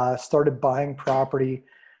 PA, started buying property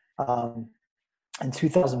in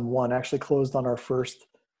 2001, actually closed on our first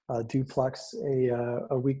duplex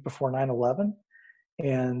a week before 9/11.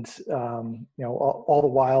 And, all the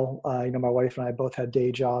while, my wife and I both had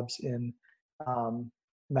day jobs in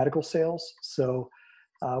medical sales. So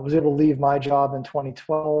I was able to leave my job in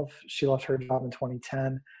 2012. She left her job in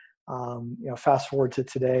 2010. Fast forward to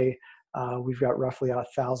today, we've got roughly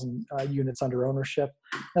 1,000 units under ownership.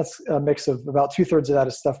 That's a mix of about 2/3 of that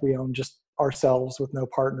is stuff we own just ourselves with no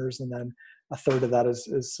partners, and then 1/3 of that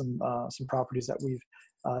is some properties that we've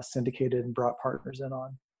syndicated and brought partners in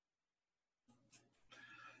on.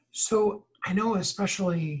 So I know,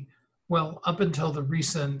 especially, up until the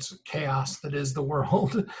recent chaos that is the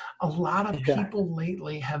world, a lot of people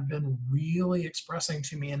lately have been really expressing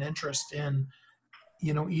to me an interest in,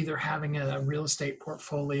 either having a real estate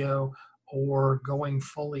portfolio or going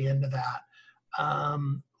fully into that.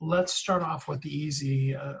 Let's start off with the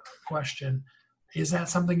easy question. Is that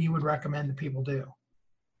something you would recommend that people do?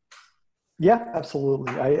 Yeah,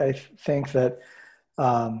 absolutely. I think that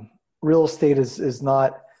real estate is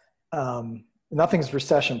not, nothing's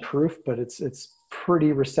recession proof, but it's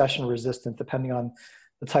pretty recession resistant depending on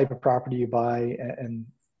the type of property you buy and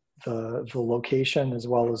the location, as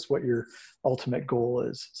well as what your ultimate goal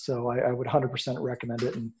is. So I would 100% recommend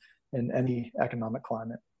it in any economic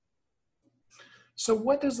climate. So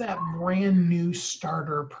what does that brand new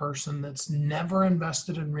starter person that's never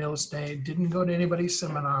invested in real estate, didn't go to anybody's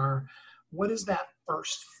seminar, what is that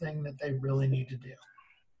first thing that they really need to do?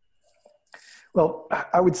 Well,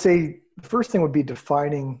 I would say the first thing would be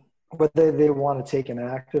defining whether they want to take an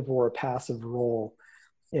active or a passive role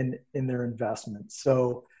in their investment.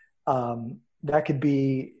 So that could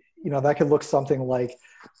be, that could look something like,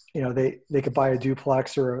 they could buy a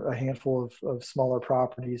duplex or a handful of smaller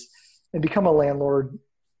properties and become a landlord,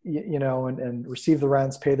 and receive the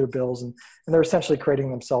rents, pay their bills, and they're essentially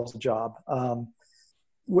creating themselves a job,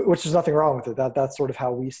 which is nothing wrong with it. That's sort of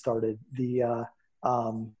how we started.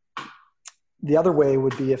 The other way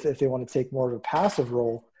would be if they want to take more of a passive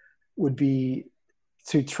role, would be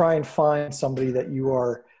to try and find somebody that you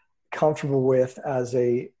are comfortable with as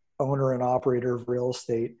a owner and operator of real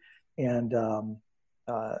estate, and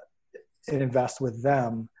invest with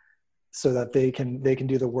them so that they can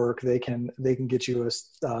do the work. They can get you a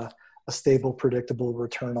stable, predictable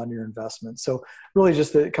return on your investment. So really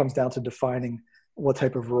just it comes down to defining what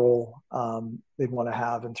type of role they'd want to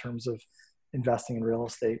have in terms of investing in real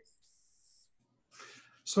estate.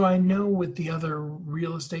 So I know with the other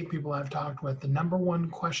real estate people I've talked with, the number one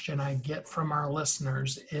question I get from our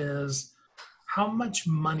listeners is, how much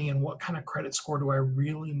money and what kind of credit score do I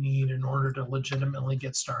really need in order to legitimately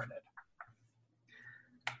get started?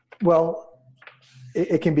 Well,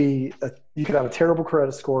 it can be, you could have a terrible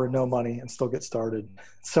credit score and no money and still get started.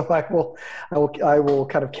 So I will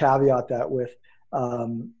kind of caveat that with,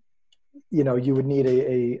 you would need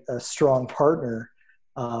a strong partner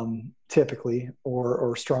typically,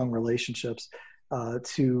 or strong relationships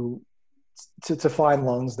to find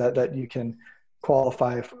loans that you can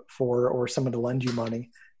qualify for, or someone to lend you money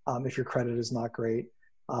if your credit is not great.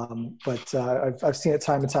 But I've seen it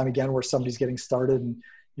time and time again where somebody's getting started and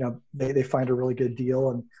they find a really good deal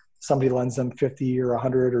and somebody lends them $50 or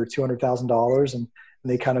 $100 or $200,000 and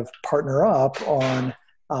they kind of partner up on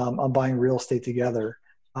buying real estate together.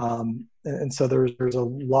 And so there's a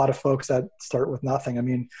lot of folks that start with nothing. I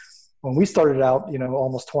mean, when we started out,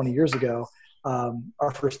 almost 20 years ago,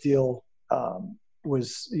 our first deal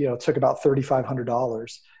was, took about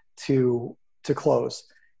 $3,500 to close.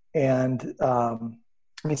 And I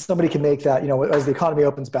mean, somebody can make that, as the economy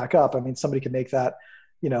opens back up, I mean, somebody can make that,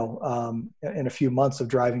 in a few months of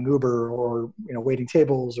driving Uber or, waiting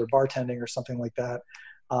tables or bartending or something like that.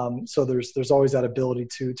 So there's always that ability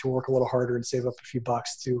to work a little harder and save up a few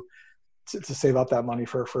bucks to save up that money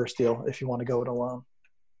for a first deal if you want to go it alone.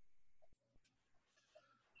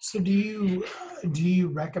 So do you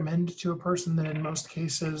recommend to a person that in most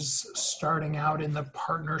cases starting out in the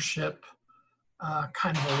partnership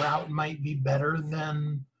kind of a route might be better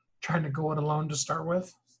than trying to go it alone to start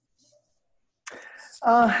with?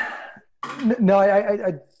 No,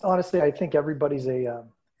 I honestly, I think everybody's a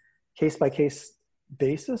case-by-case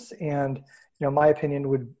basis. And, my opinion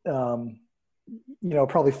would,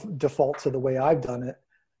 probably default to the way I've done it.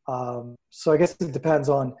 So I guess it depends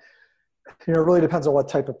on, it really depends on what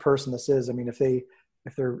type of person this is. I mean, if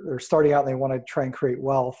they're starting out and they want to try and create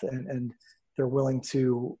wealth and they're willing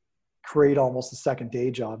to create almost a second day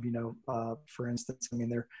job, for instance, I mean,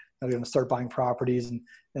 they're going to start buying properties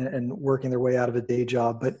and working their way out of a day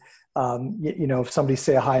job. But, if somebody,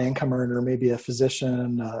 say a high income earner, maybe a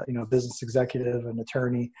physician, a business executive, an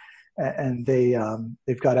attorney, and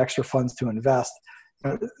they've got extra funds to invest,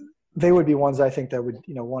 they would be ones I think that would,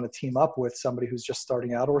 want to team up with somebody who's just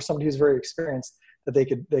starting out or somebody who's very experienced that they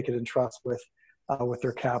could entrust with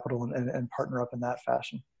their capital and partner up in that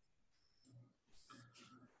fashion.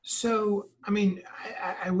 So, I mean,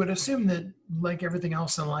 I would assume that like everything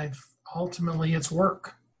else in life, ultimately it's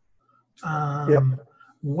work. Yep.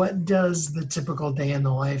 What does the typical day in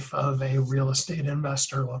the life of a real estate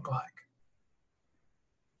investor look like?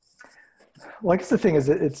 Well, I guess the thing is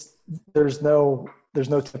there's no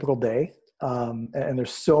typical day. And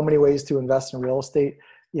there's so many ways to invest in real estate,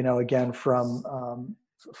 again, from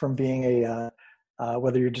being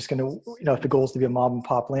whether you're just going to, if the goal is to be a mom and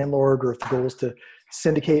pop landlord or if the goal is to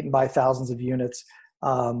syndicate and buy thousands of units.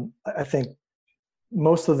 I think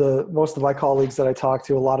most of my colleagues that I talk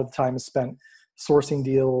to, a lot of the time is spent sourcing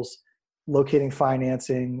deals, locating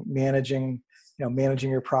financing, managing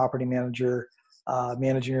your property manager,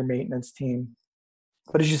 managing your maintenance team.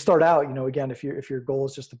 But as you start out, again, if your goal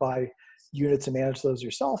is just to buy units and manage those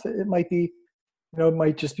yourself, it might be, it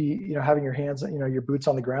might just be, having your hands, your boots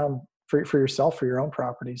on the ground for yourself, for your own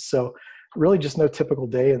properties. So really just no typical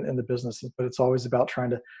day in the business, but it's always about try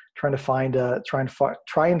and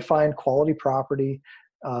find quality property,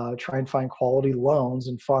 try and find quality loans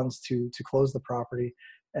and funds to close the property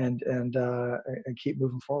and keep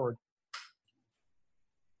moving forward.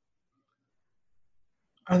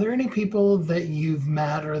 Are there any people that you've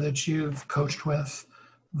met or that you've coached with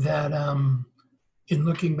that in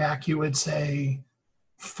looking back, you would say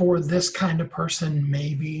for this kind of person,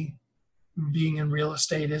 maybe being in real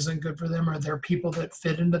estate isn't good for them? Are there people that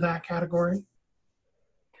fit into that category?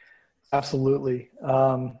 Absolutely.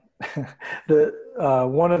 One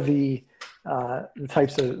of the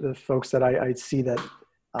types of the folks that I see that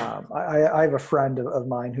I have a friend of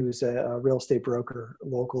mine who's a real estate broker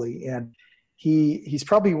locally, and he's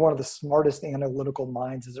probably one of the smartest analytical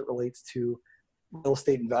minds as it relates to real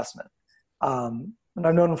estate investment. And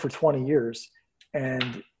I've known him for 20 years.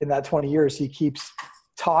 And in that 20 years, he keeps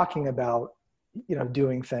talking about,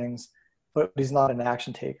 doing things, but he's not an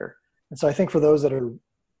action taker. And so I think for those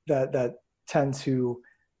that tend to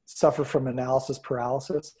suffer from analysis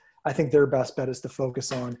paralysis, I think their best bet is to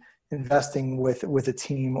focus on investing with a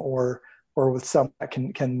team or with someone that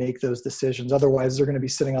can make those decisions. Otherwise, they're going to be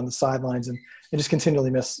sitting on the sidelines and just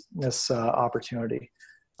continually miss opportunity.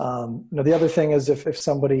 The other thing is if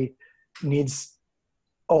somebody needs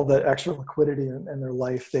all that extra liquidity in their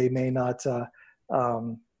life, they may not,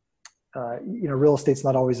 real estate's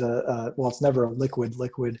not always it's never a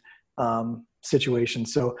liquid situation.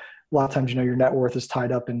 So a lot of times, your net worth is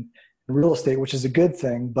tied up in real estate, which is a good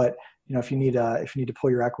thing. But, if you need to pull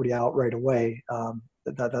your equity out right away,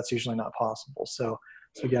 that's usually not possible. So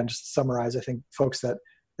again, just to summarize, I think folks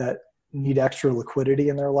that need extra liquidity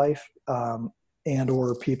in their life, and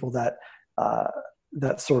or people that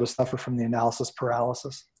sort of suffer from the analysis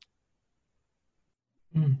paralysis.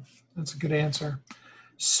 That's a good answer.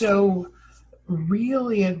 So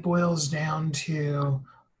really it boils down to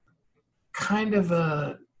kind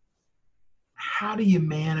of how do you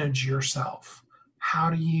manage yourself? How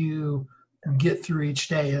do you get through each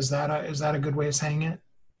day? Is that a good way of saying it?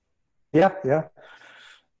 Yeah, yeah.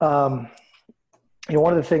 Um,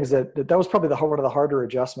 one of the things that was probably one of the harder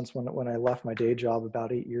adjustments when I left my day job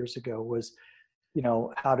about 8 years ago was,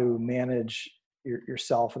 how to manage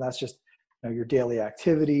yourself. And that's just, your daily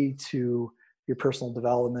activity to your personal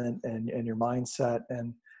development and your mindset.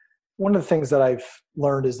 And one of the things that I've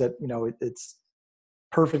learned is that, it's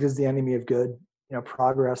perfect is the enemy of good.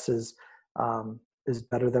 Progress is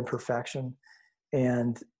better than perfection.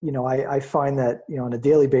 And, I find that, on a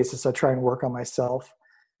daily basis, I try and work on myself.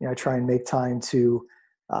 I try and make time to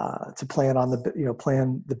plan on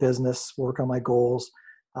plan the business, work on my goals,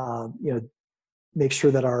 make sure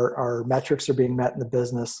that our metrics are being met in the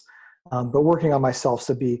business, but working on myself.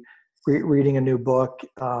 So reading a new book,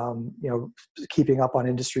 keeping up on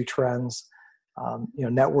industry trends,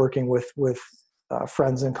 networking with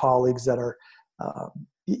friends and colleagues that are,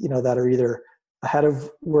 that are either ahead of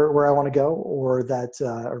where I want to go, or that,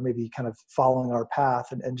 or maybe kind of following our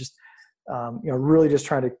path, and just, really just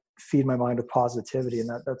trying to feed my mind with positivity. And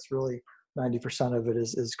that's really 90% of it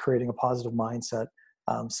is creating a positive mindset.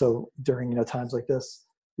 So during, times like this,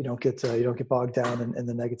 you don't get bogged down in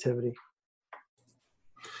the negativity.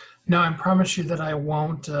 No, I promise you that I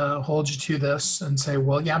won't hold you to this and say,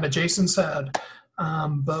 well, yeah, but Jason said,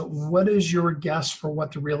 but what is your guess for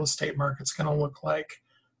what the real estate market's going to look like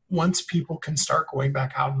once people can start going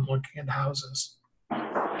back out and looking at houses?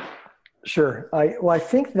 Sure. I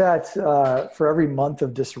think that for every month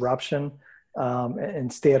of disruption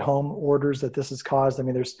and stay-at-home orders that this has caused,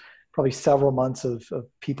 there's probably several months of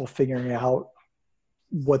people figuring out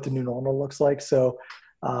what the new normal looks like. So,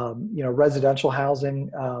 residential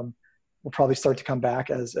housing will probably start to come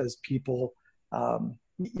back as people,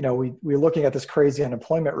 we're looking at this crazy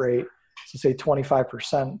unemployment rate. So say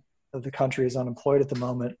 25% of the country is unemployed at the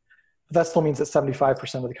moment, but that still means that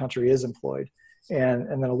 75% of the country is employed. And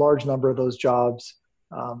then a large number of those jobs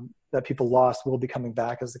that people lost will be coming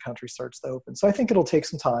back as the country starts to open. So I think it'll take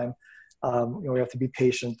some time. We have to be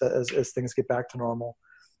patient as things get back to normal.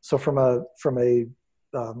 So from a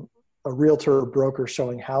realtor or broker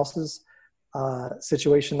showing houses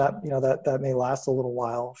situation, that may last a little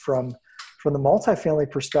while. From the multifamily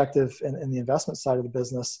perspective and the investment side of the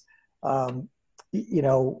business,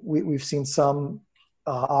 we've seen some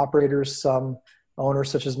operators, some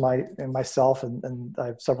owners such as myself, and I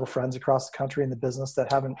have several friends across the country in the business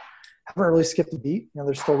that haven't really skipped a beat.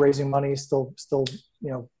 They're still raising money, still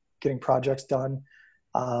getting projects done.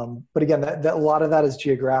 But again, that a lot of that is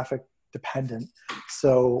geographic dependent.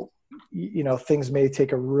 So, things may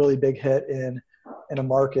take a really big hit in a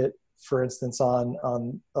market, for instance,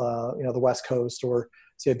 on the West Coast, or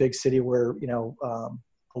say a big city where,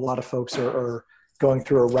 a lot of folks are going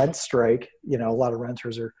through a rent strike. A lot of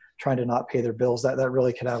renters are trying to not pay their bills. That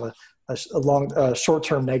really could have a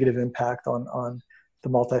short-term negative impact on the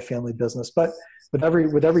multifamily business. But with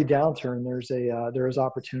every downturn, there is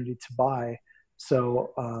opportunity to buy.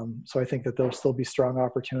 So I think that there'll still be strong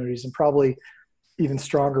opportunities, and probably even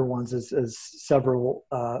stronger ones as several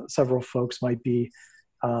folks might be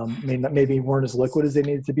maybe weren't as liquid as they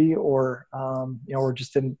needed to be, or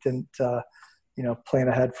just didn't plan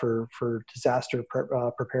ahead for disaster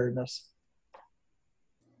preparedness.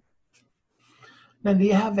 Now, do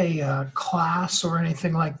you have a class or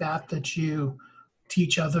anything like that you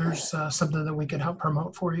teach others, something that we could help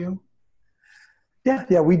promote for you?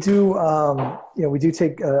 Yeah, we do. We do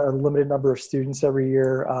take a limited number of students every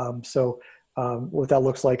year. What that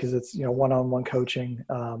looks like is it's one-on-one coaching.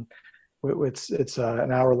 It's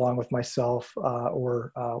an hour long with myself,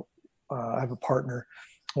 or I have a partner.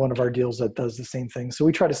 One of our deals that does the same thing. So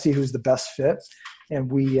we try to see who's the best fit, and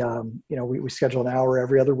we schedule an hour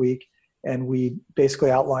every other week, and we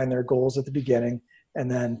basically outline their goals at the beginning, and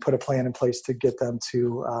then put a plan in place to get them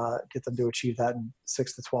to achieve that in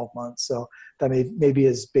 6 to 12 months. So that may be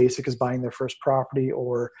as basic as buying their first property,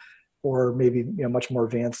 or maybe much more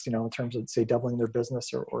advanced, in terms of, say, doubling their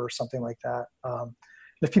business or something like that.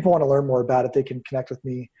 If people want to learn more about it, they can connect with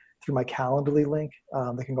me through my Calendly link.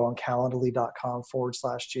 They can go on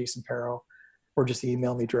calendly.com/Jason Pero, or just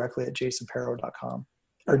email me directly at jasonpero.com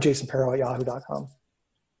or jasonpero@yahoo.com.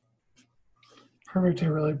 Perfect. I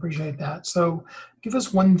really appreciate that. So give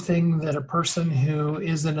us one thing that a person who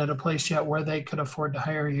isn't at a place yet where they could afford to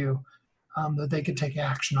hire you, that they could take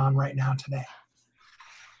action on right now today.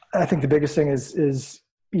 I think the biggest thing is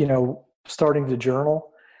starting to journal.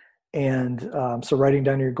 And so writing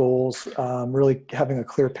down your goals, really having a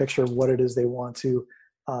clear picture of what it is they want to,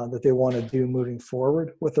 that they want to do moving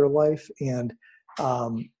forward with their life, and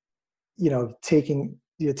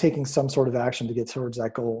taking some sort of action to get towards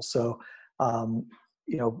that goal. So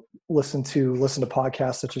listen to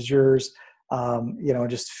podcasts such as yours, and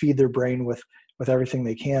just feed their brain with everything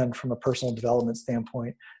they can from a personal development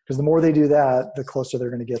standpoint, because the more they do that, the closer they're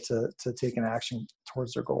going to get to taking action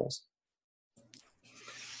towards their goals.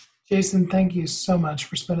 Jason, thank you so much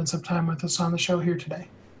for spending some time with us on the show here today.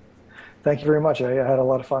 Thank you very much. I had a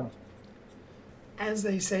lot of fun. As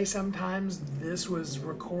they say sometimes, this was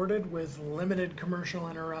recorded with limited commercial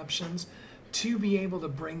interruptions to be able to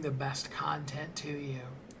bring the best content to you.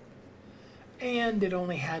 And it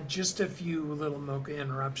only had just a few little mocha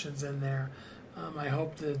interruptions in there. I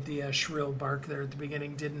hope that the shrill bark there at the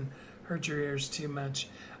beginning didn't hurt your ears too much.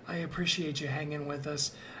 I appreciate you hanging with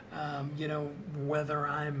us. Whether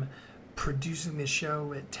I'm producing the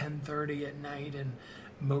show at 10:30 at night and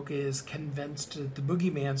Mocha is convinced that the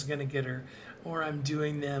boogeyman's going to get her, or I'm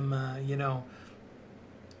doing them,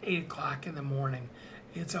 8 o'clock in the morning.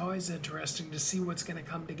 It's always interesting to see what's going to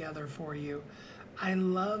come together for you. I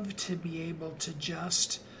love to be able to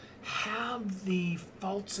just have the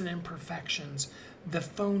faults and imperfections, the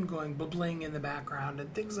phone going bubbling in the background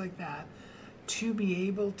and things like that, to be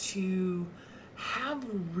able to have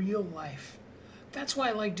real life. That's why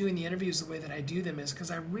I like doing the interviews the way that I do them, is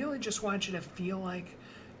because I really just want you to feel like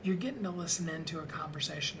you're getting to listen into a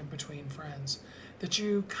conversation in between friends, that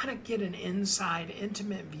you kind of get an inside,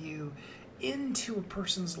 intimate view into a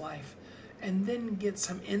person's life, and then get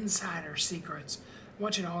some insider secrets. I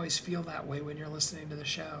want you to always feel that way when you're listening to the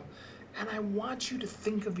show. And I want you to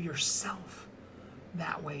think of yourself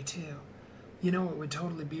that way too. It would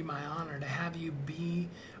totally be my honor to have you be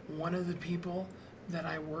one of the people that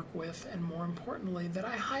I work with, and more importantly, that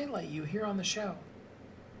I highlight you here on the show.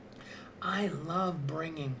 I love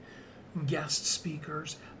bringing guest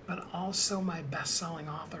speakers, but also my best-selling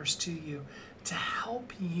authors to you to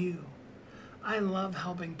help you. I love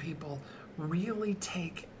helping people really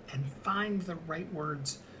take and find the right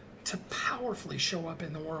words to powerfully show up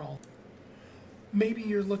in the world. Maybe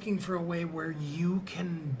you're looking for a way where you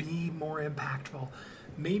can be more impactful.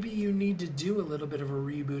 Maybe you need to do a little bit of a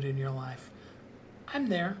reboot in your life. I'm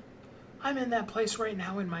there. I'm in that place right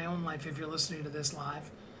now in my own life if you're listening to this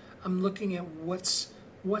live. I'm looking at what's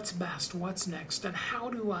best, what's next, and how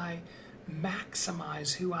do I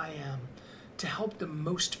maximize who I am to help the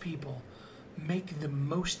most people make the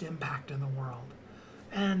most impact in the world.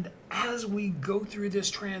 And as we go through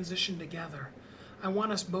this transition together, I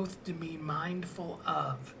want us both to be mindful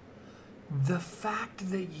of the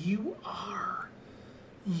fact that you are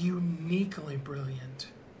uniquely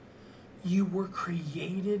brilliant. You were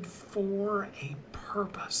created for a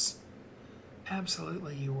purpose.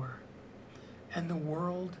 Absolutely you were. And the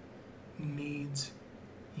world needs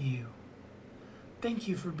you. Thank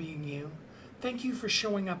you for being you. Thank you for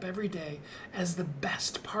showing up every day as the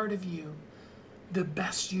best part of you, the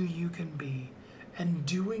best you can be, and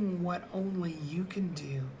doing what only you can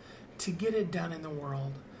do to get it done in the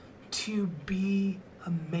world, to be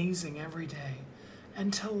amazing every day,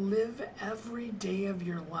 and to live every day of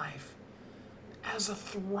your life as a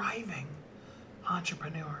thriving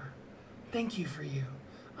entrepreneur. Thank you for you.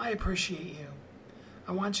 I appreciate you.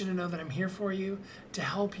 I want you to know that I'm here for you, to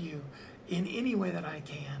help you in any way that I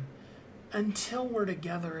can. Until we're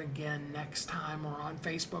together again next time, or on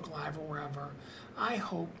Facebook Live or wherever, I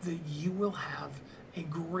hope that you will have a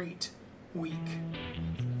great week.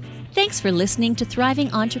 Thanks for listening to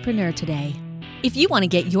Thriving Entrepreneur today. If you want to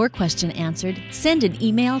get your question answered, send an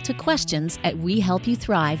email to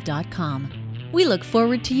questions@wehelpyouthrive.com. We look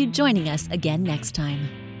forward to you joining us again next time.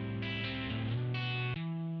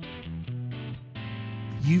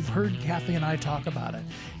 You've heard Kathy and I talk about it.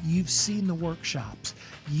 You've seen the workshops.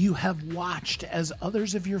 You have watched as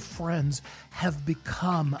others of your friends have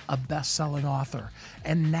become a best-selling author.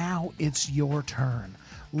 And now it's your turn.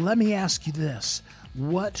 Let me ask you this.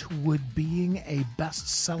 What would being a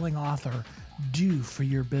best-selling author do for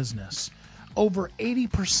your business? Over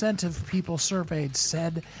 80% of people surveyed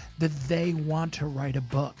said that they want to write a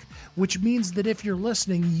book, which means that if you're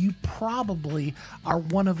listening, you probably are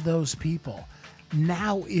one of those people.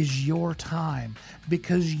 Now is your time,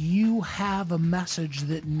 because you have a message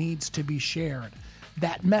that needs to be shared.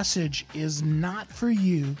 That message is not for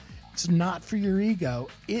you. It's not for your ego.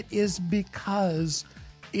 It is because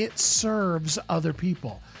it serves other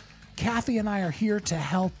people. Kathy and I are here to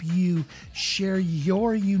help you share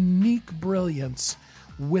your unique brilliance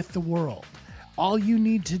with the world. All you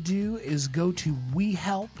need to do is go to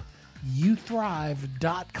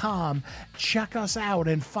youthrive.com. Check us out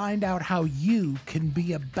and find out how you can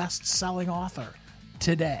be a best-selling author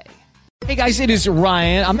today. Hey guys, it is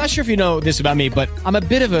Ryan. I'm not sure if you know this about me, but I'm a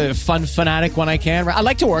bit of a fun fanatic when I can. I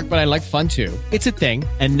like to work, but I like fun too. It's a thing.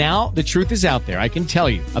 And now the truth is out there. I can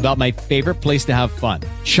tell you about my favorite place to have fun.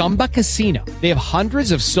 Chumba Casino. They have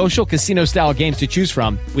hundreds of social casino style games to choose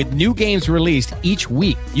from with new games released each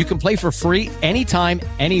week. You can play for free anytime,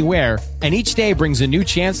 anywhere. And each day brings a new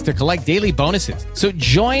chance to collect daily bonuses. So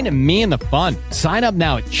join me in the fun. Sign up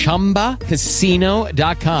now at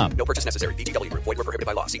ChumbaCasino.com. No purchase necessary. VGW Group. Void where prohibited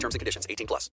by law. See terms and conditions. 18+.